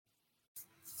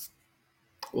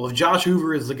Well, if Josh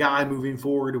Hoover is the guy moving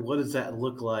forward, what does that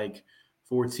look like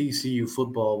for TCU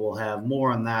football? We'll have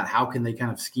more on that. How can they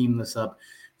kind of scheme this up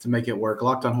to make it work?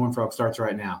 Locked on Horned Frogs starts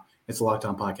right now. It's the Locked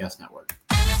On Podcast Network.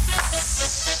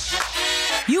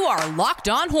 You are Locked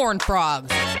On Horned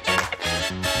Frogs,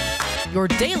 your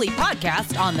daily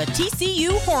podcast on the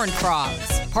TCU Horned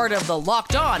Frogs, part of the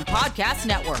Locked On Podcast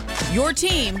Network, your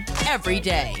team every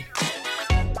day.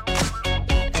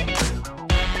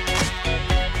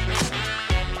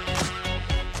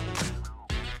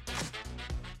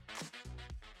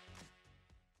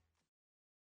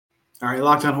 All right,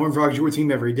 Locked On Horned Frogs, your team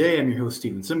every day. I'm your host,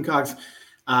 Steven Simcox.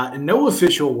 No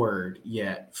official word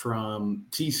yet from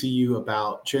TCU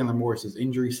about Chandler Morris's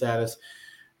injury status.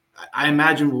 I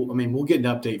imagine we'll get an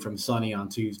update from Sonny on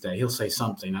Tuesday. He'll say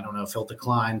something. I don't know if he'll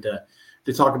decline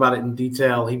to talk about it in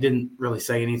detail. He didn't really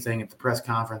say anything at the press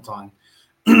conference on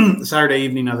Saturday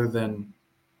evening other than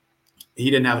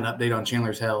he didn't have an update on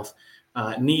Chandler's health.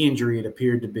 Knee injury, it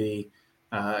appeared to be,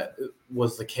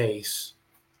 was the case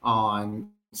on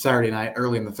Saturday night,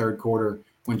 early in the third quarter,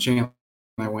 when Chandler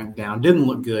went down. Didn't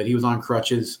look good. He was on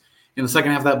crutches in the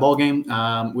second half of that ball game,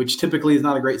 which typically is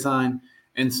not a great sign.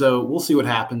 And so we'll see what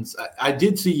happens. I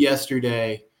did see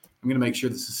yesterday. I'm going to make sure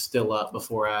this is still up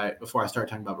before I start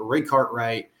talking about. But Ray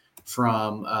Cartwright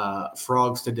from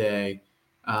Frogs Today,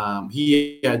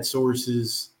 he had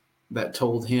sources that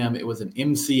told him it was an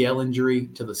MCL injury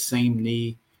to the same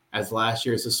knee as last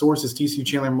year. So sources,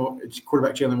 TCU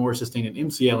quarterback Chandler Morris sustained an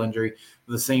MCL injury to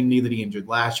the same knee that he injured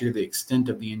last year. The extent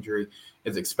of the injury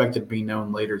is expected to be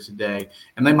known later today,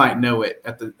 and they might know it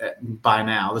by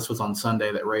now. This was on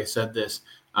Sunday that Ray said this,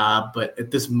 but at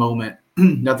this moment,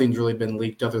 nothing's really been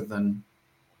leaked other than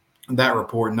that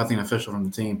report. Nothing official from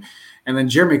the team. And then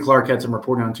Jeremy Clark had some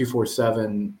reporting on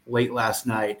 247 late last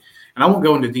night, and I won't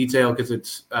go into detail because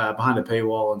it's behind a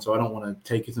paywall, and so I don't want to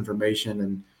take his information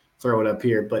and throw it up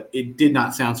here, but it did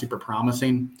not sound super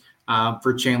promising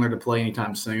for Chandler to play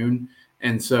anytime soon.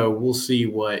 And so we'll see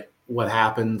what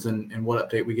happens and what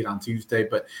update we get on Tuesday.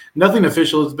 But nothing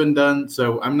official has been done,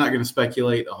 so I'm not going to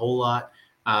speculate a whole lot.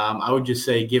 I would just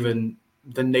say, given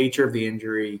the nature of the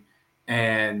injury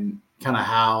and kind of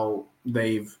how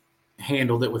they've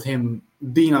handled it with him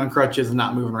being on crutches and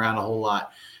not moving around a whole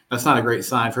lot, that's not a great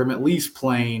sign for him, at least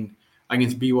playing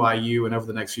against BYU and over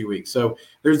the next few weeks. So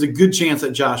there's a good chance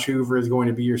that Josh Hoover is going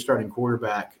to be your starting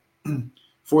quarterback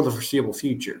for the foreseeable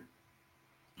future.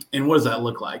 And what does that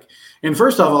look like? And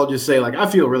first off, I'll just say, I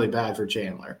feel really bad for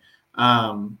Chandler.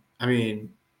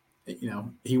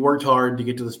 He worked hard to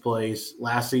get to this place.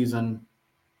 Last season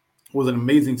was an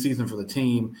amazing season for the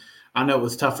team. I know it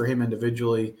was tough for him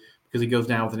individually because he goes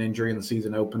down with an injury in the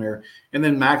season opener. And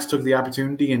then Max took the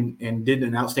opportunity and did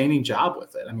an outstanding job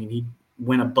with it. He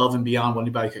went above and beyond what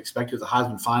anybody could expect. He was a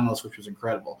Heisman finalist, which was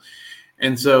incredible.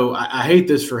 And so I hate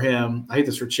this for him. I hate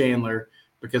this for Chandler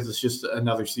because it's just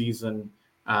another season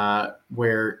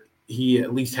where he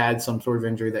at least had some sort of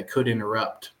injury that could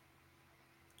interrupt,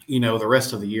 the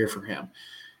rest of the year for him.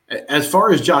 As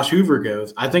far as Josh Hoover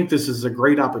goes, I think this is a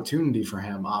great opportunity for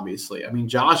him, obviously.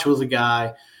 Josh was a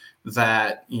guy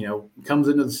that, comes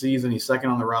into the season, he's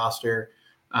second on the roster.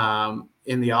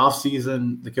 In the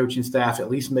offseason, the coaching staff at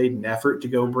least made an effort to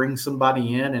go bring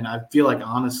somebody in. And I feel like,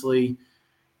 honestly,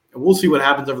 we'll see what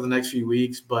happens over the next few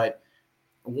weeks. But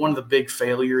one of the big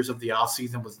failures of the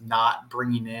offseason was not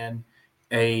bringing in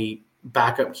a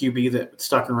backup QB that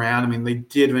stuck around. They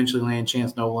did eventually land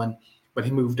Chance Nolan, but he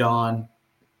moved on.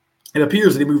 It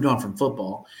appears that he moved on from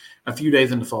football a few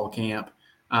days into fall camp.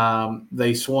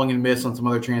 They swung and missed on some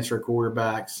other transfer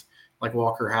quarterbacks like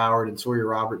Walker Howard and Sawyer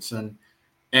Robertson.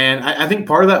 And I think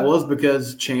part of that was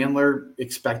because Chandler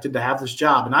expected to have this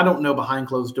job. And I don't know behind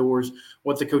closed doors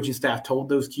what the coaching staff told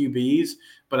those QBs,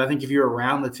 but I think if you're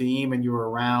around the team and you were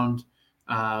around,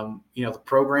 the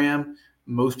program,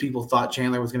 most people thought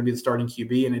Chandler was going to be the starting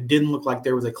QB, and it didn't look like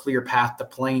there was a clear path to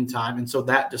playing time. And so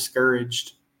that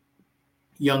discouraged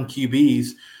young QBs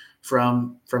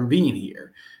from being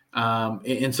here.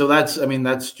 And so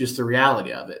that's just the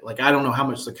reality of it. I don't know how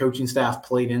much the coaching staff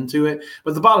played into it,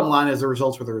 but the bottom line is the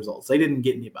results were the results. They didn't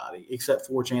get anybody except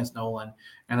for Chance Nolan,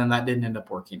 and then that didn't end up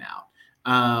working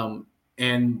out.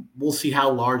 And we'll see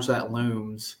how large that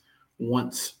looms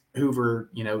once Hoover,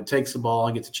 takes the ball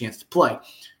and gets a chance to play.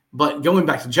 But going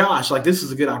back to Josh, this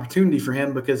is a good opportunity for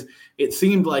him because it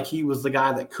seemed like he was the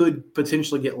guy that could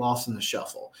potentially get lost in the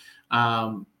shuffle.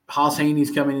 Haas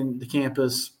Haney's coming into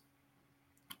campus,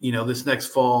 this next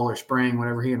fall or spring,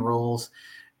 whenever he enrolls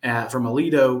from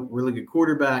Alito, really good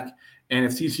quarterback. And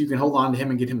if TCU can hold on to him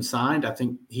and get him signed, I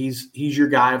think he's your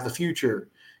guy of the future,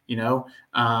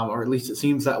 or at least it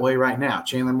seems that way right now.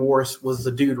 Chandler Morris was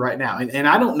the dude right now. And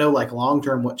I don't know, like,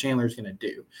 long-term what Chandler's going to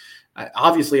do.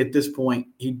 Obviously, at this point,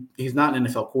 he's not an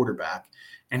NFL quarterback,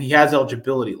 and he has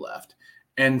eligibility left.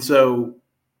 And so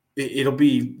it'll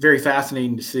be very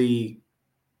fascinating to see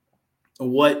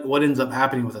what ends up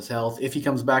happening with his health, if he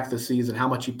comes back this season, how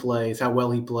much he plays, how well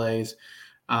he plays,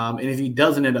 and if he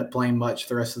doesn't end up playing much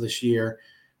the rest of this year,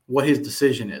 what his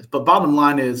decision is. But bottom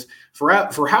line is,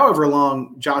 for however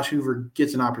long Josh Hoover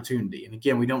gets an opportunity, and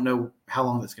again, we don't know how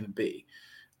long that's going to be,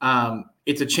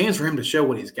 it's a chance for him to show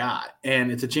what he's got,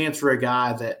 and it's a chance for a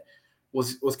guy that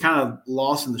was kind of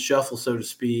lost in the shuffle, so to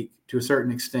speak, to a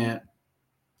certain extent,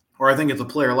 or I think as a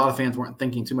player, a lot of fans weren't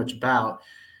thinking too much about.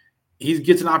 He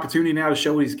gets an opportunity now to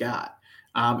show what he's got.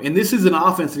 And this is an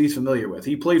offense that he's familiar with.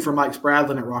 He played for Mike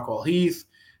Spradlin at Rockwall Heath.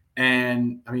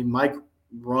 And, I mean, Mike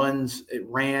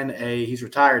he's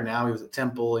retired now. He was at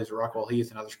Temple. He's at Rockwall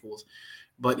Heath and other schools.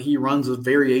 But he runs a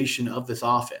variation of this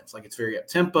offense. Like, it's very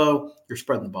up-tempo. You're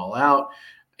spreading the ball out.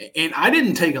 And I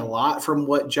didn't take a lot from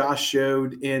what Josh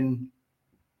showed in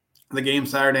the game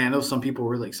Saturday. I know some people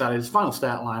were really excited. His final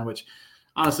stat line, which,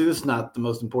 honestly, this is not the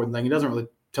most important thing. He doesn't really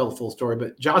tell the full story,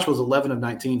 but Josh was 11 of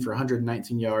 19 for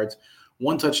 119 yards,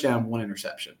 1 touchdown, 1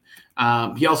 interception.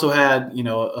 He also had,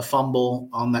 a fumble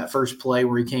on that first play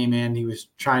where he came in. He was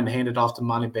trying to hand it off to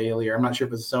Monty Bailey, or I'm not sure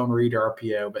if it was zone read or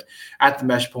RPO, but at the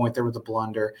mesh point, there was a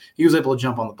blunder. He was able to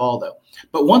jump on the ball, though.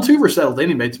 But once Hoover settled in,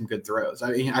 he made some good throws.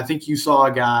 I think you saw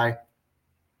a guy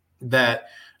that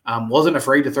wasn't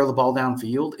afraid to throw the ball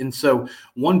downfield. And so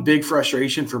one big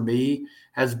frustration for me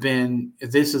has been,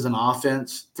 this is an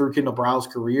offense through Kendall Brow's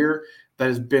career that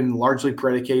has been largely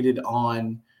predicated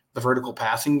on the vertical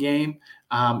passing game.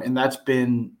 And that's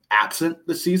been absent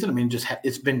this season. I mean,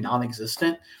 it's been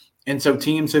non-existent. And so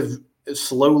teams have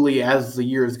slowly, as the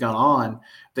year has gone on,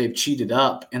 they've cheated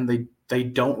up, and they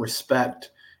don't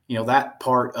respect, that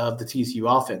part of the TCU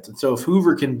offense. And so if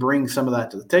Hoover can bring some of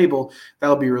that to the table,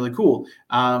 that'll be really cool.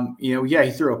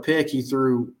 He threw a pick. He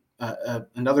threw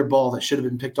another ball that should have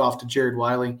been picked off to Jared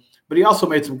Wiley, but he also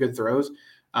made some good throws.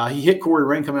 He hit Corey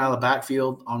Ring coming out of the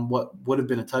backfield on what would have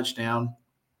been a touchdown,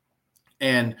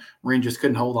 and Ring just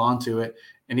couldn't hold on to it.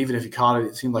 And even if he caught it,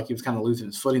 it seemed like he was kind of losing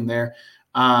his footing there.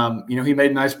 He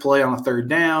made a nice play on a 3rd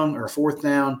down or a 4th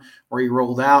down where he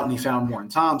rolled out and he found Warren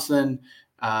Thompson.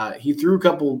 He threw a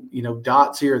couple,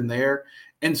 dots here and there.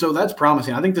 And so that's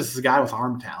promising. I think this is a guy with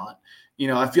arm talent.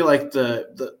 I feel like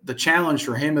the challenge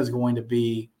for him is going to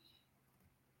be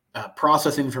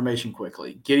processing information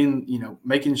quickly,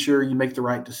 making sure you make the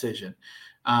right decision.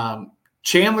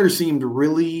 Chandler seemed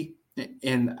really,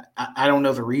 and I don't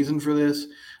know the reason for this,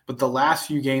 but the last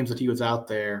few games that he was out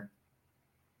there,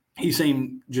 he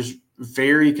seemed just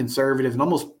very conservative and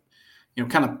almost,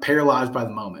 kind of paralyzed by the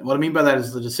moment. What I mean by that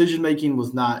is the decision-making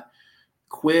was not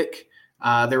quick.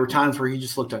 There were times where he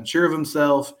just looked unsure of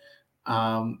himself.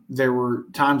 There were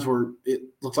times where it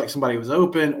looked like somebody was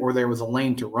open or there was a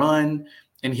lane to run,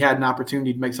 and he had an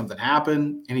opportunity to make something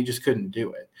happen, and he just couldn't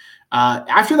do it.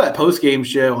 After that post-game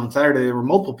show on Saturday, there were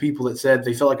multiple people that said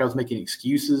they felt like I was making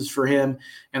excuses for him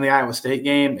in the Iowa State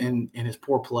game and his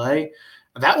poor play.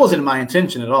 That wasn't my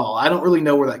intention at all. I don't really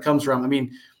know where that comes from. I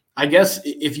mean, I guess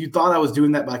if you thought I was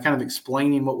doing that by kind of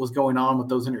explaining what was going on with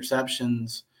those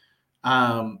interceptions,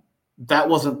 that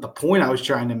wasn't the point I was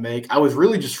trying to make. I was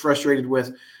really just frustrated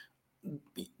with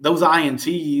those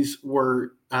INTs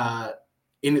were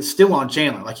and it's still on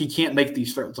Chandler. Like, he can't make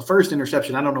these throws. The first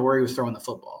interception, I don't know where he was throwing the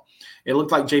football. It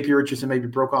looked like J.P. Richardson maybe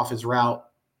broke off his route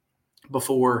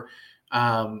before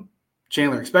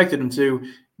Chandler expected him to,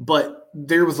 but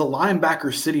there was a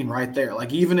linebacker sitting right there.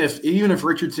 Like, even if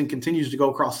Richardson continues to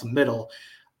go across the middle,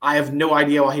 I have no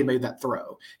idea why he made that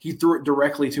throw. He threw it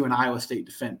directly to an Iowa State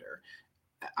defender.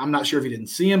 I'm not sure if he didn't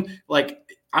see him. Like,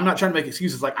 I'm not trying to make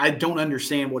excuses. Like, I don't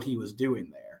understand what he was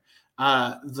doing there.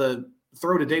 The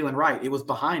throw to Dalen Wright, it was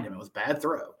behind him. It was a bad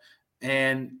throw.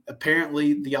 And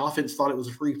apparently the offense thought it was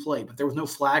a free play, but there was no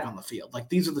flag on the field. Like,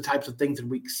 these are the types of things in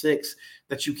week 6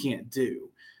 that you can't do.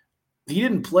 He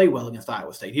didn't play well against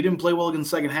Iowa State. He didn't play well in the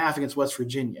second half against West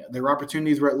Virginia. There were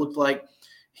opportunities where it looked like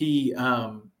he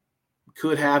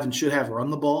could have and should have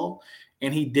run the ball,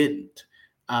 and he didn't.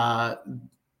 On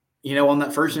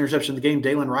that first interception of the game,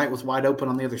 Dalen Wright was wide open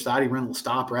on the other side. He ran a little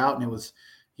stop route, and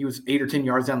he was 8 or 10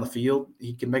 yards down the field.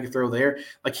 He can make a throw there.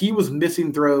 Like, he was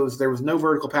missing throws. There was no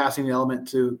vertical passing element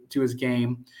to his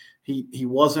game. He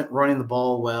wasn't running the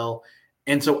ball well.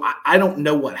 And so I don't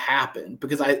know what happened,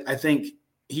 because I think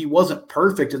he wasn't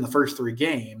perfect in the first 3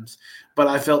 games, but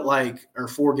I felt like, or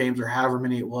 4 games or however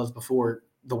many it was before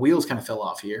the wheels kind of fell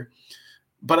off here.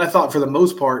 But I thought for the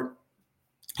most part,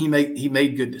 he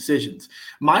made good decisions.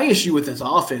 My issue with this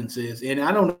offense is, and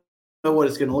I don't know what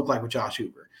it's going to look like with Josh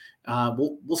Hoover.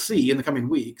 We'll see in the coming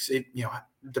weeks.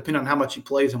 Depending on how much he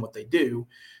plays and what they do.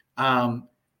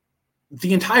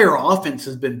 The entire offense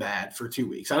has been bad for 2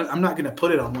 weeks. I'm not going to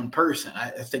put it on one person. I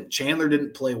think Chandler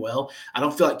didn't play well. I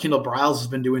don't feel like Kendall Briles has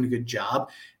been doing a good job.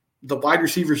 The wide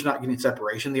receivers not getting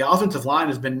separation. The offensive line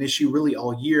has been an issue really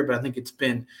all year, but I think it's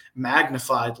been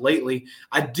magnified lately.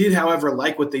 I did, however,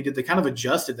 like what they did. They kind of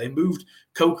adjusted. They moved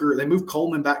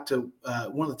Coleman back to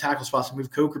one of the tackle spots. They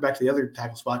moved Coker back to the other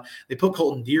tackle spot. They put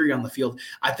Colton Deary on the field.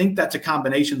 I think that's a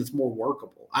combination that's more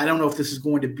workable. I don't know if this is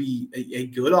going to be a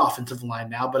good offensive line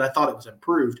now, but I thought it was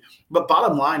improved. But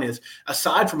bottom line is,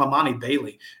 aside from Amani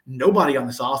Bailey, nobody on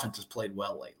this offense has played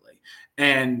well lately.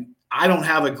 And I don't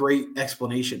have a great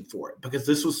explanation for it, because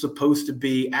this was supposed to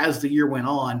be, as the year went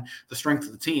on, the strength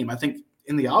of the team. I think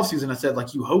in the offseason I said,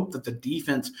 you hope that the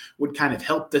defense would kind of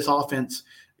help this offense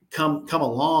come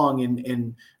along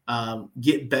and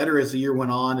get better as the year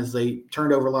went on, as they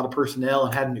turned over a lot of personnel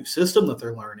and had a new system that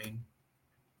they're learning.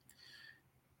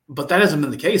 But that hasn't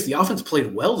been the case. The offense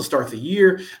played well to start the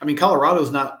year. I mean, Colorado's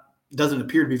doesn't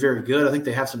appear to be very good. I think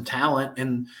they have some talent,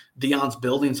 and Deion's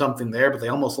building something there, but they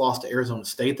almost lost to Arizona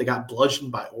State. They got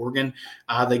bludgeoned by Oregon.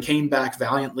 They came back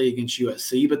valiantly against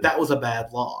USC, but that was a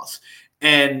bad loss.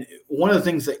 And one of the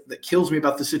things that kills me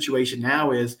about the situation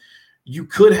now is you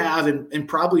could have and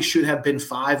probably should have been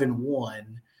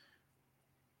 5-1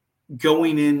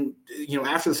 going in,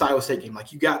 after the Iowa State game.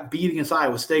 You got beat against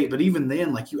Iowa State, but even then,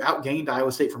 you outgained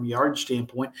Iowa State from a yardage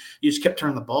standpoint. You just kept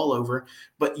turning the ball over,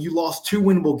 but you lost 2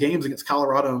 winnable games against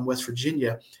Colorado and West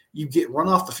Virginia. You get run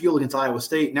off the field against Iowa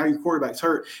State. Now your quarterback's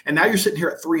hurt, and now you're sitting here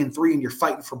at 3-3, and you're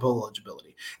fighting for bowl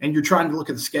eligibility, and you're trying to look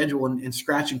at the schedule and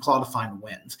scratch and claw to find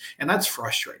wins, and that's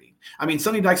frustrating. I mean,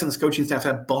 Sonny Dykes and his coaching staff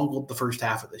have bungled the first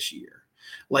half of this year.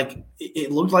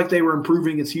 It looked like they were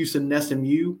improving against Houston and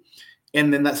SMU.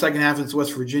 And then that second half against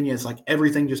West Virginia, it's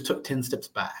everything just took 10 steps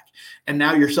back. And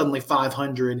now you're suddenly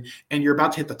 500, and you're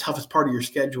about to hit the toughest part of your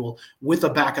schedule with a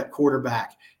backup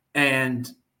quarterback. And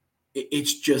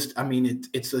it's just,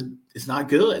 it's not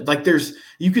good.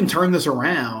 You can turn this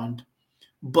around,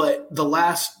 but the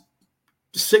last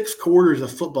 6 quarters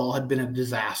of football had been a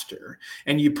disaster,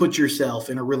 and you put yourself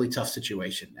in a really tough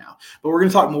situation now. But we're going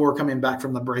to talk more coming back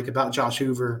from the break about Josh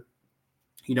Hoover.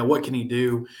 What can he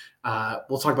do?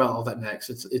 We'll talk about all that next.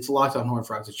 It's Locked on Horned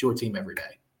Frogs. It's your team every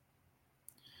day.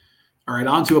 All right,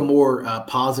 on to a more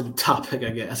positive topic, I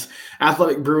guess.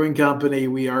 Athletic Brewing Company.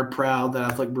 We are proud that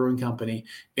Athletic Brewing Company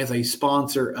is a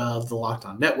sponsor of the Locked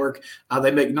On Network.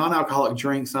 They make non-alcoholic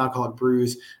drinks, non-alcoholic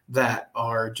brews that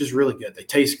are just really good. They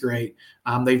taste great.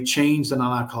 They've changed the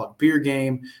non-alcoholic beer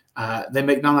game. They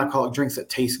make non-alcoholic drinks that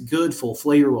taste good, full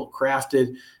flavor, well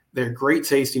crafted. They're great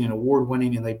tasting and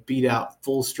award-winning, and they beat out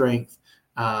full-strength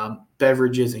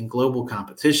beverages in global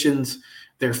competitions.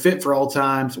 They're fit for all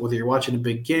times, whether you're watching a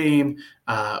big game,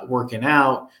 working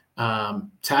out,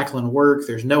 tackling work.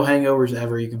 There's no hangovers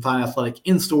ever. You can find Athletic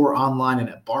in-store, online, and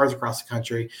at bars across the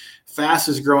country.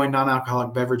 Fastest growing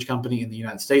non-alcoholic beverage company in the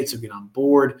United States, so get on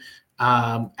board.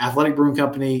 Athletic Brewing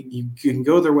Company, you can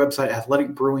go to their website,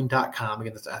 athleticbrewing.com.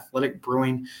 Again, that's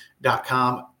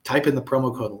athleticbrewing.com. Type in the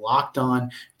promo code LOCKEDON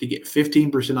to get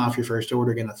 15% off your first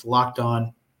order. Again, that's Locked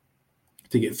On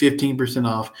to get 15%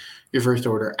 off your first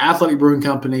order.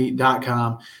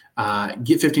 athleticbrewingcompany.com.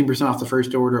 Get 15% off the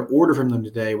first order. Order from them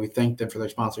today. We thank them for their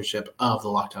sponsorship of the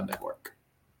Locked On Network.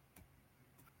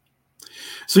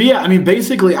 So,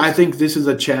 basically, I think this is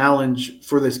a challenge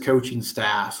for this coaching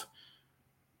staff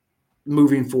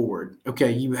moving forward.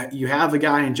 Okay, you have a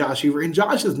guy in Josh Hoover, and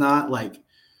Josh is not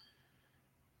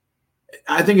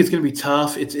I think it's going to be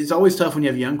tough. It's always tough when you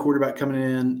have a young quarterback coming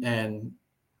in and,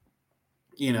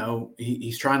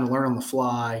 he's trying to learn on the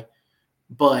fly.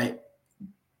 But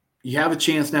you have a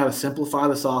chance now to simplify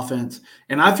this offense.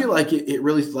 And I feel like it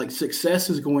really success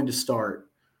is going to start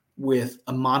with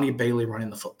Amani Bailey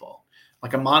running the football.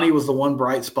 Amani was the one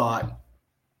bright spot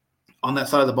on that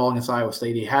side of the ball against Iowa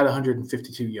State. He had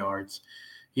 152 yards.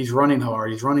 He's running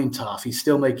hard. He's running tough. He's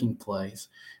still making plays.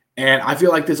 And I feel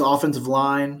like this offensive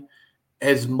line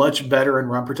is much better in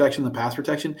run protection than pass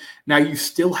protection. Now, you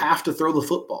still have to throw the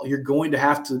football. You're going to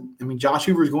have to – Josh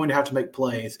Hoover is going to have to make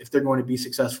plays if they're going to be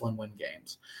successful and win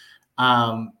games.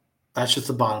 That's just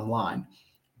the bottom line.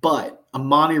 But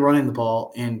Amani running the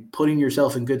ball and putting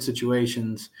yourself in good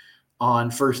situations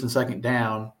on first and second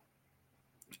down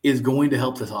is going to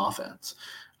help this offense.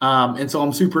 And so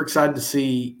I'm super excited to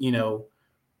see,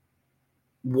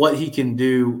 what he can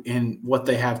do and what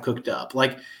they have cooked up.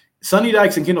 Sonny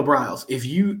Dykes and Kendall Briles, if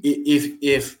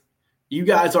You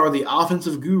guys are the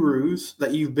offensive gurus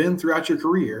that you've been throughout your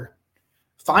career.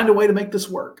 Find a way to make this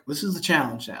work. This is the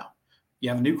challenge now. You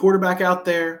have a new quarterback out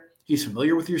there. He's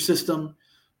familiar with your system.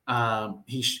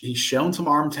 He's shown some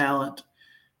arm talent.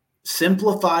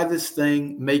 Simplify this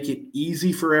thing. Make it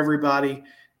easy for everybody.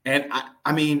 And,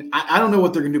 I don't know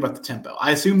what they're going to do about the tempo.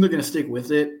 I assume they're going to stick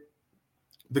with it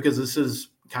because this is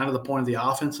kind of the point of the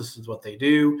offense. This is what they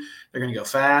do. They're going to go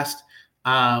fast.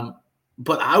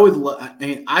 But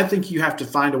I think you have to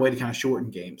find a way to kind of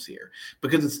shorten games here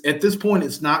because at this point,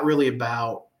 it's not really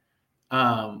about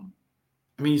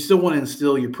you still want to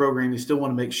instill your program. You still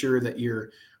want to make sure that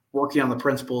you're working on the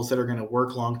principles that are going to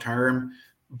work long term.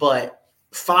 But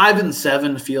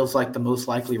 5-7 feels like the most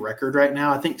likely record right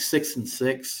now. I think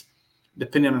 6-6,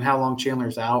 depending on how long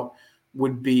Chandler's out,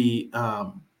 would be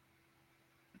a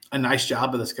nice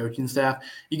job of this coaching staff.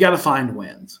 You got to find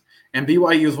wins. And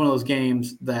BYU is one of those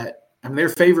games that they're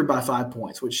favored by 5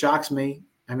 points, which shocks me.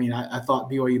 I thought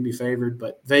BYU would be favored,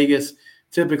 but Vegas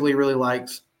typically really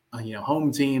likes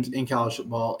home teams in college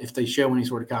football if they show any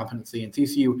sort of competency. And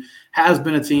TCU has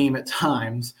been a team at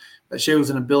times that shows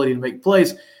an ability to make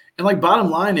plays. And bottom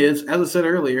line is, as I said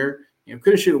earlier,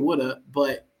 coulda, shoulda, woulda,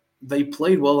 but they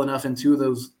played well enough in 2 of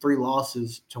those 3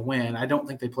 losses to win. I don't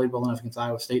think they played well enough against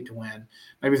Iowa State to win.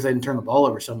 Maybe if they didn't turn the ball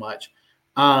over so much.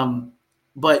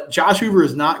 But Josh Hoover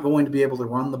is not going to be able to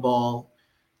run the ball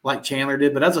like Chandler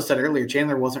did. But as I said earlier,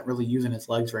 Chandler wasn't really using his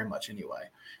legs very much anyway.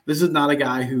 This is not a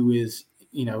guy who is,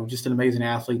 just an amazing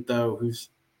athlete, though, who's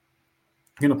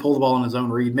going to pull the ball on his own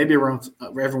read, maybe every once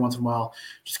in a while,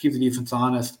 just keep the defense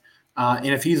honest. And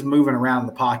if he's moving around in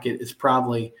the pocket, it's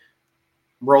probably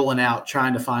rolling out,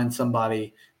 trying to find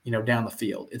somebody, down the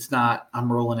field. It's not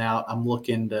I'm rolling out, I'm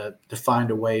looking to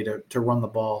find a way to run the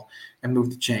ball and move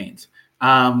the chains.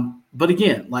 But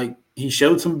again, he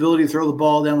showed some ability to throw the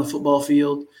ball down the football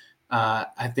field.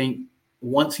 I think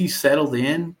once he settled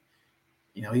in,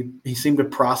 he seemed to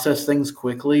process things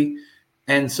quickly.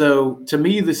 And so to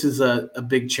me, this is a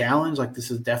big challenge.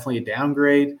 This is definitely a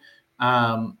downgrade.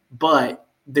 But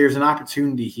there's an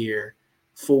opportunity here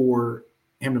for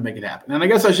him to make it happen. And I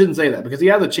guess I shouldn't say that because he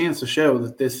has a chance to show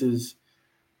that this is,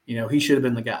 he should have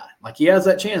been the guy. He has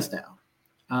that chance now.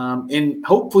 And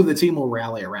hopefully the team will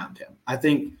rally around him. I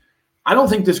don't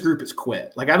think this group is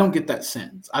quit. I don't get that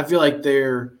sense. I feel like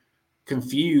they're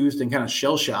confused and kind of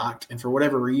shell-shocked. And for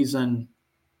whatever reason,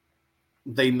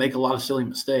 they make a lot of silly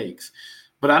mistakes.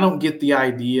 But I don't get the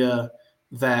idea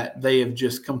that they have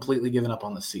just completely given up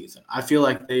on the season. I feel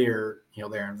like they're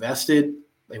invested.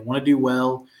 They want to do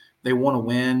well. They want to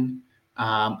win.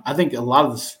 I think a lot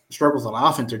of the struggles on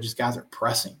offense are just guys are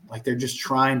pressing. They're just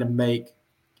trying to make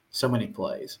so many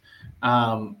plays.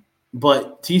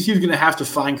 But TCU is going to have to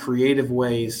find creative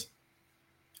ways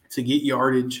to get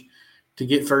yardage, to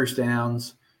get first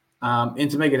downs, and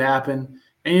to make it happen.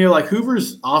 And,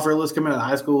 Hoover's offer list coming out of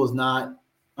high school was not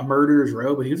a murderer's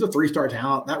row, but he was a 3-star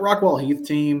talent. That Rockwall Heath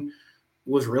team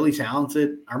was really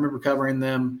talented. I remember covering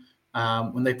them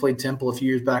when they played Temple a few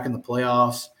years back in the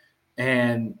playoffs.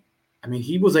 And,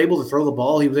 he was able to throw the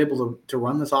ball. He was able to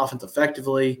run this offense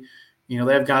effectively. They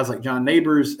have guys like John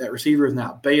Neighbors at receivers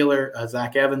now at Baylor,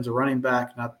 Zach Evans, a running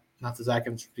back, not the Zach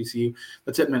Evans from TCU,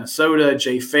 that's at Minnesota,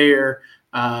 Jay Fair,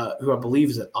 who I believe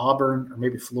is at Auburn or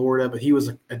maybe Florida, but he was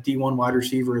a D1 wide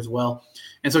receiver as well.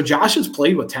 And so Josh has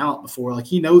played with talent before.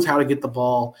 He knows how to get the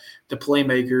ball to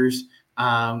playmakers.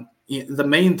 The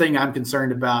main thing I'm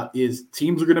concerned about is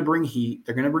teams are going to bring heat.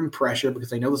 They're going to bring pressure because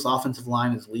they know this offensive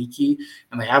line is leaky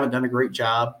and they haven't done a great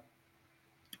job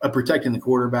of protecting the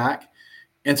quarterback.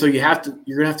 And so you're going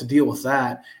to have to deal with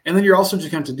that. And then you're also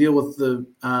just going to have to deal with the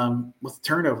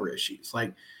turnover issues.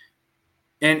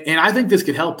 And I think this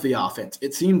could help the offense.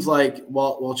 It seems like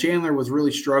while Chandler was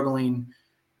really struggling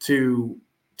to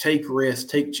take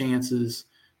risks, take chances,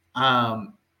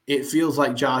 it feels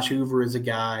like Josh Hoover is a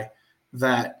guy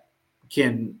that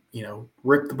can,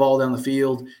 rip the ball down the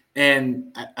field.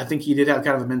 And I think he did have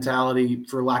kind of a mentality,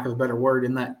 for lack of a better word,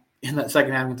 in that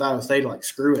second half against Iowa State,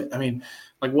 screw it.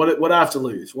 What do I have to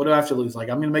lose? What do I have to lose? I'm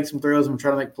going to make some throws. I'm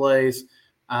trying to make plays.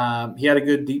 He had a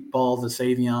good deep ball to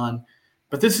Savion.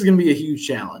 But this is going to be a huge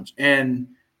challenge. And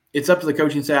it's up to the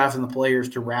coaching staff and the players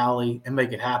to rally and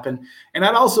make it happen. And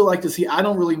I'd also like to see – I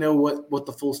don't really know what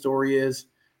the full story is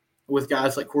with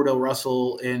guys like Cordell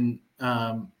Russell. And,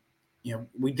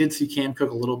 we did see Cam Cook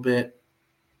a little bit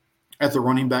at the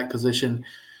running back position.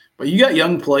 But you got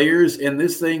young players, and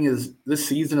this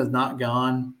season has not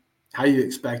gone how you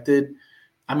expected.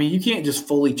 You can't just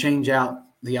fully change out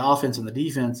the offense and the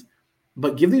defense,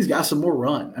 but give these guys some more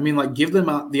run. Give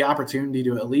them the opportunity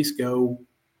to at least go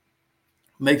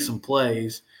make some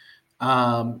plays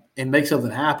and make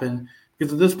something happen,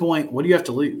 Because at this point, what do you have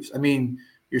to lose? I mean,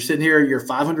 you're sitting here, you're a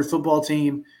 500 football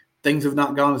team. Things have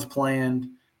not gone as planned.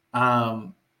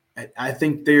 I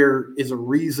think there is a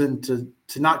reason to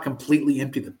not completely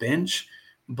empty the bench,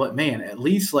 but man, at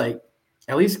least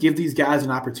give these guys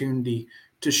an opportunity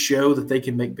to show that they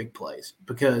can make big plays.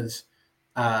 Because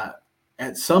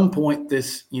at some point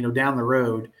down the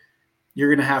road, you're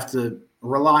going to have to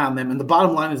rely on them. And the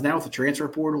bottom line is now with the transfer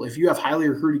portal, if you have highly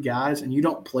recruited guys and you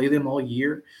don't play them all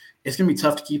year, it's going to be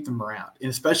tough to keep them around.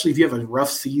 And especially if you have a rough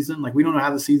season, like we don't know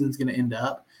how the season's going to end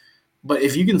up. But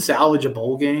if you can salvage a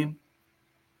bowl game,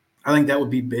 I think that would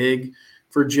be big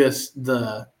for just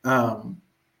the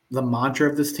mantra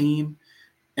of this team.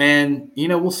 And,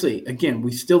 we'll see. Again,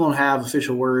 we still don't have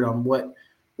official word on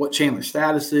what Chandler's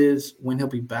status is, when he'll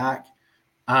be back.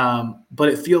 But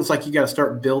it feels like you got to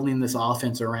start building this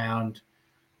offense around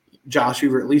Josh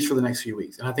Hoover, at least for the next few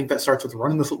weeks. And I think that starts with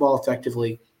running the football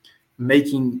effectively,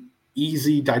 making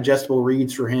easy, digestible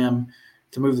reads for him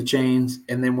to move the chains.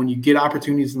 And then when you get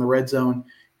opportunities in the red zone,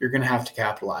 you're going to have to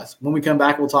capitalize. When we come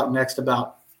back, we'll talk next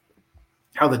about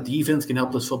how the defense can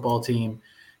help this football team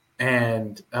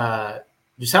and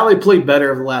just how they played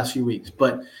better over the last few weeks,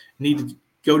 but need to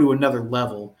go to another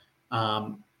level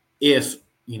if,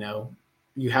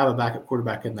 you have a backup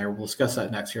quarterback in there. We'll discuss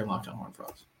that next here on Locked On Horned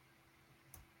Frogs.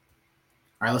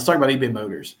 All right, let's talk about eBay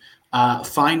Motors.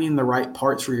 Finding the right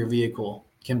parts for your vehicle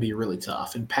can be really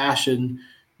tough. And passion,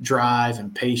 drive,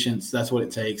 and patience, that's what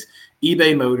it takes.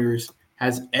 eBay Motors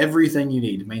has everything you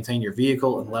need to maintain your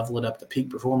vehicle and level it up to peak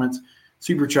performance.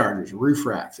 Superchargers, roof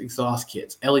racks, exhaust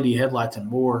kits, LED headlights, and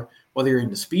more. Whether you're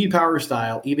into speed, power, or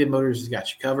style, eBay Motors has got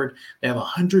you covered. They have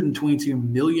 122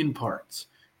 million parts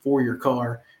for your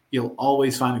car. You'll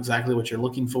always find exactly what you're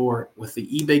looking for with the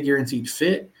eBay Guaranteed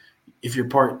Fit. If your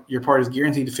part is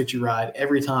guaranteed to fit your ride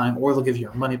every time, or they'll give you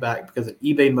your money back, because at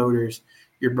eBay Motors,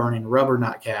 you're burning rubber,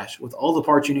 not cash. With all the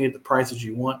parts you need at the prices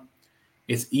you want,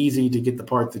 it's easy to get the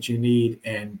part that you need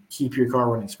and keep your car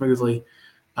running smoothly.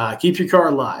 Keep your car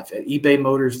alive at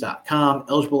ebaymotors.com.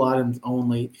 Eligible items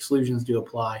only. Exclusions do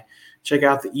apply. Check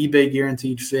out the eBay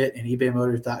Guaranteed Fit and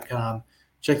ebaymotors.com.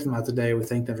 Check them out today. We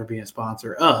thank them for being a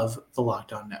sponsor of the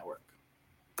Locked On Network.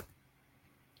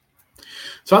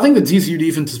 So I think the TCU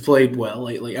defense has played well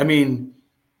lately. I mean,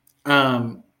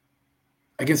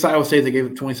 against Iowa State, they gave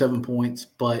up 27 points.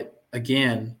 But,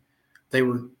 again, they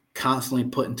were constantly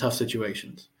put in tough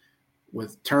situations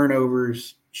with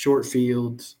turnovers, short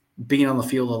fields, being on the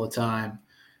field all the time.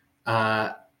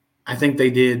 I think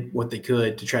they did what they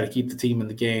could to try to keep the team in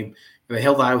the game. They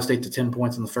held Iowa State to 10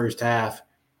 points in the first half.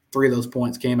 3 of those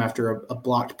points came after a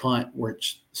blocked punt,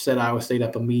 which set Iowa State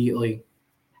up immediately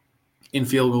in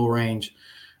field goal range.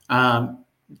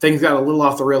 Things got a little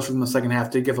off the rails for them in the second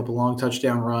half. Did give up a long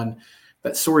touchdown run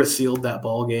that sort of sealed that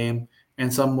ball game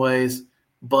in some ways.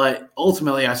 But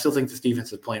ultimately, I still think this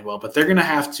defense is playing well. But they're going to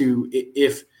have to,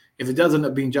 if it does end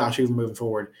up being Josh Hoover moving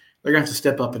forward, they're going to have to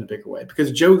step up in a bigger way.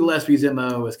 Because Joe Gillespie's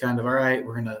MO is kind of, all right,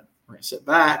 we're going to sit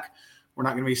back. We're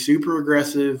not going to be super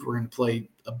aggressive. We're going to play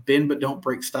a bend but don't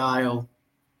break style.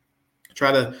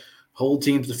 Try to hold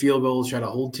teams to field goals. Try to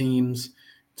hold teams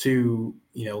to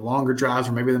longer drives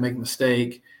where maybe they make a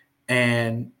mistake.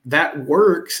 And that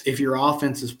works if your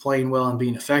offense is playing well and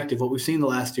being effective. What we've seen the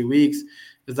last 2 weeks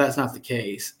is that's not the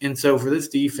case. And so for this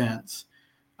defense,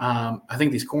 I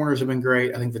think these corners have been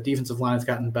great. I think the defensive line has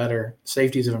gotten better.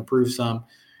 Safeties have improved some.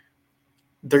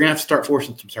 They're going to have to start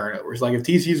forcing some turnovers. Like if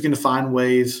TCU is going to find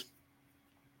ways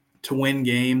to win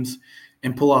games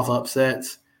and pull off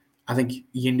upsets, I think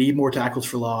you need more tackles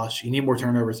for loss. You need more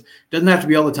turnovers. Doesn't have to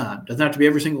be all the time. Doesn't have to be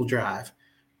every single drive.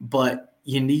 But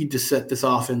you need to set this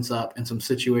offense up in some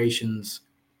situations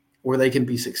where they can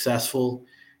be successful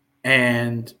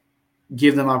and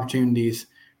give them opportunities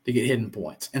to get hidden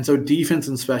points. And so defense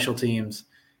and special teams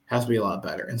has to be a lot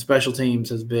better. And special teams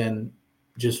has been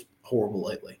just horrible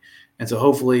lately. And so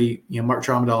hopefully, Mark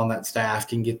Tramadol and that staff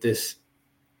can get this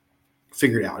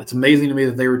figured out. It's amazing to me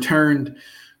that they returned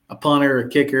a punter, a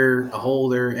kicker, a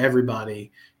holder,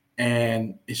 everybody,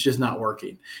 and it's just not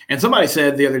working. And somebody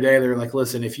said the other day, they're like,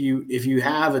 listen, if you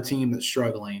have a team that's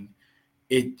struggling,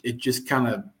 it just kind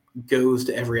of goes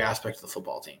to every aspect of the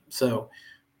football team. So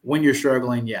when you're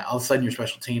struggling, all of a sudden your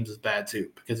special teams is bad too,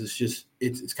 because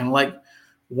it's kind of like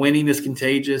winning is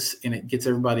contagious and it gets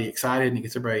everybody excited and it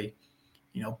gets everybody,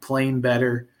 playing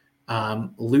better.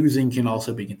 Losing can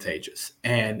also be contagious,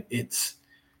 and it's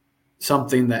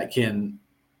something that can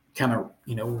kind of,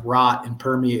 rot and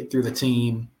permeate through the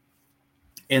team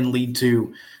and lead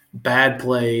to bad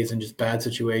plays and just bad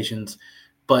situations.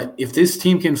 But if this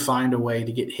team can find a way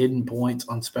to get hidden points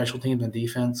on special teams and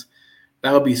defense,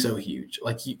 that would be so huge.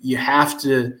 Like you have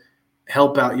to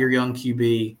help out your young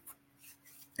QB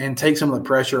and take some of the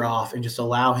pressure off and just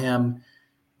allow him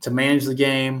to manage the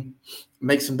game,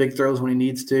 make some big throws when he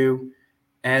needs to.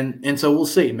 And so we'll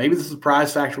see. Maybe the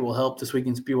surprise factor will help this week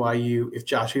against BYU if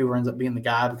Josh Hoover ends up being the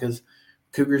guy, because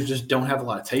Cougars just don't have a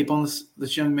lot of tape on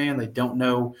this young man. They don't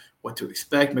know what to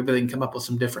expect. Maybe they can come up with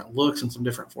some different looks and some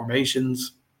different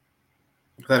formations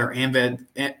that are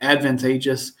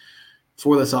advantageous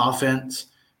for this offense.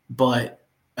 But,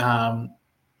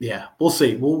 yeah, we'll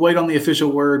see. We'll wait on the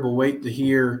official word. We'll wait to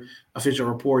hear official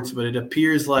reports. But it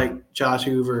appears like Josh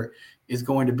Hoover is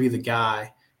going to be the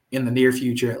guy in the near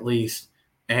future at least.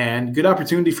 And good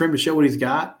opportunity for him to show what he's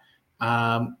got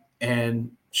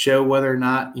and show whether or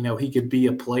not, he could be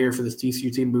a player for this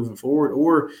TCU team moving forward.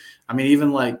 Or,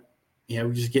 even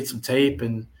just get some tape.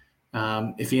 And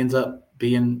if he ends up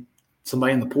being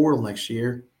somebody in the portal next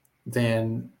year,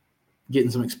 then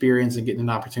getting some experience and getting an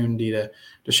opportunity to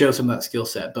show some of that skill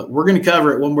set. But we're going to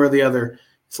cover it one way or the other.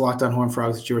 It's Locked On Horned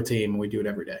Frogs. It's your team, and we do it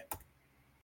every day.